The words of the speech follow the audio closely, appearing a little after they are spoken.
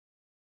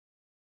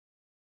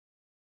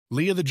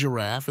Leah the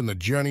Giraffe and the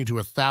Journey to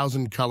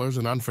 1,000 Colors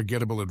and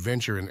Unforgettable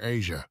Adventure in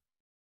Asia.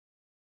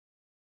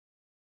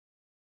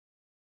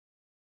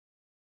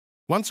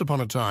 Once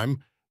upon a time,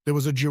 there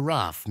was a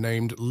giraffe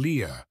named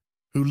Leah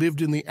who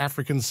lived in the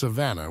African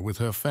savannah with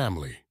her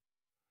family.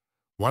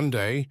 One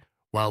day,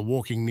 while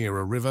walking near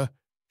a river,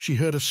 she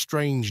heard a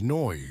strange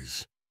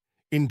noise.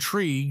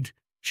 Intrigued,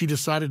 she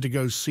decided to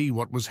go see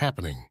what was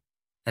happening.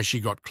 As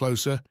she got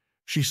closer,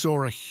 she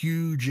saw a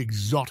huge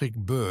exotic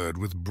bird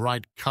with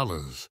bright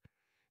colors.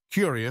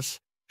 Curious,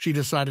 she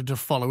decided to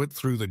follow it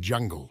through the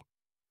jungle.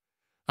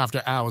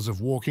 After hours of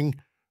walking,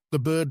 the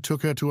bird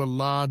took her to a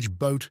large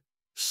boat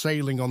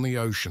sailing on the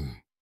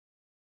ocean.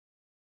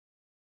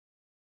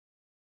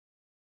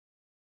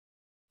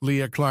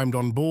 Leah climbed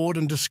on board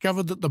and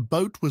discovered that the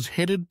boat was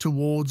headed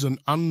towards an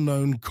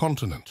unknown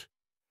continent.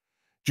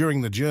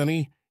 During the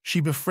journey,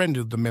 she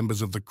befriended the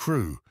members of the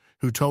crew,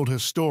 who told her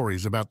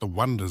stories about the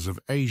wonders of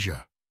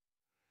Asia.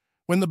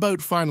 When the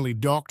boat finally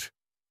docked,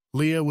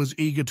 Leah was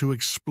eager to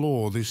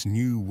explore this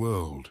new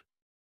world.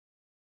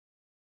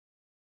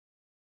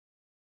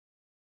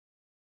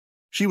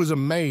 She was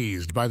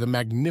amazed by the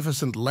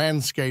magnificent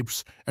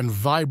landscapes and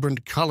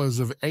vibrant colors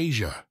of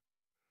Asia.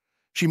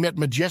 She met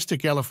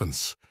majestic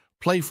elephants,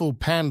 playful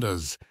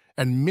pandas,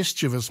 and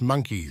mischievous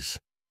monkeys.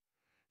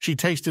 She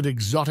tasted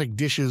exotic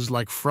dishes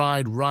like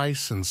fried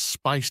rice and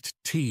spiced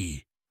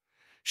tea.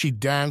 She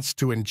danced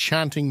to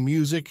enchanting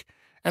music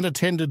and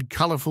attended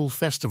colorful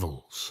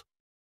festivals.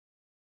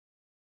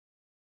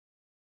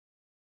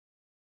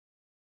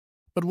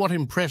 But what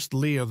impressed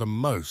Leah the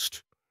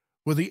most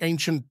were the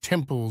ancient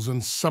temples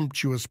and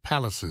sumptuous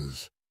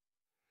palaces.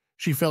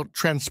 She felt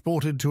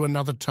transported to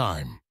another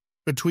time,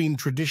 between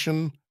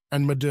tradition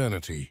and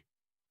modernity.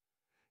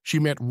 She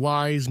met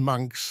wise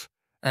monks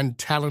and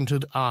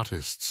talented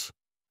artists.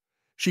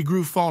 She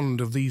grew fond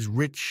of these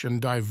rich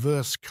and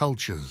diverse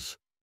cultures.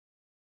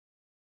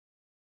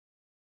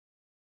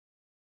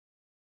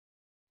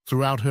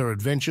 Throughout her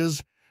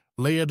adventures,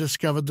 Leah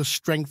discovered the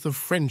strength of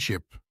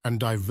friendship and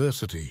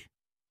diversity.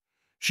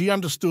 She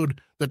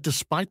understood that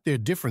despite their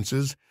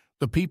differences,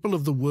 the people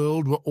of the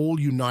world were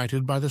all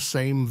united by the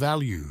same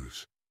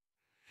values.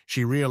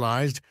 She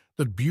realized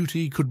that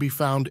beauty could be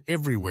found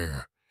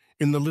everywhere,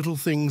 in the little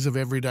things of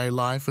everyday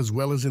life as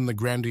well as in the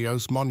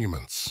grandiose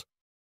monuments.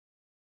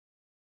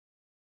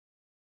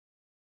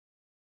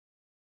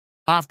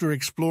 After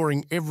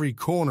exploring every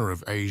corner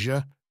of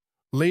Asia,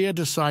 Leah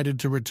decided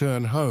to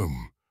return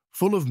home,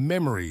 full of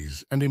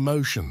memories and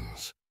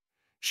emotions.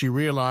 She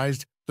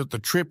realized that the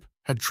trip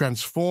had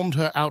transformed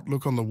her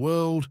outlook on the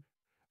world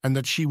and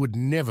that she would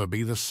never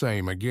be the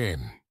same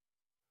again.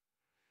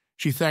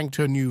 She thanked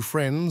her new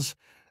friends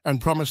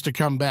and promised to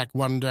come back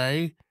one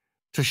day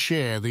to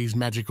share these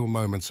magical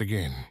moments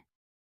again.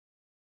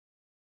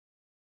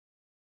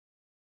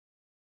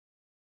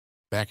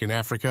 Back in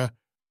Africa,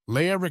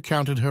 Leah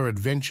recounted her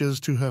adventures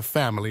to her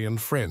family and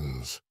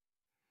friends.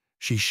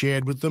 She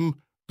shared with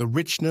them the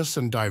richness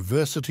and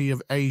diversity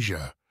of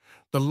Asia,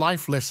 the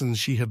life lessons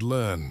she had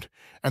learned,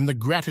 and the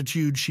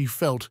gratitude she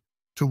felt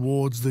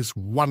towards this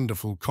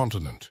wonderful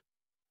continent.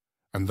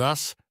 And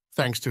thus,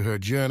 thanks to her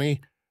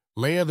journey,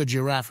 Leah the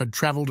Giraffe had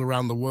traveled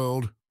around the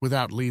world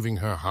without leaving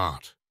her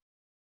heart.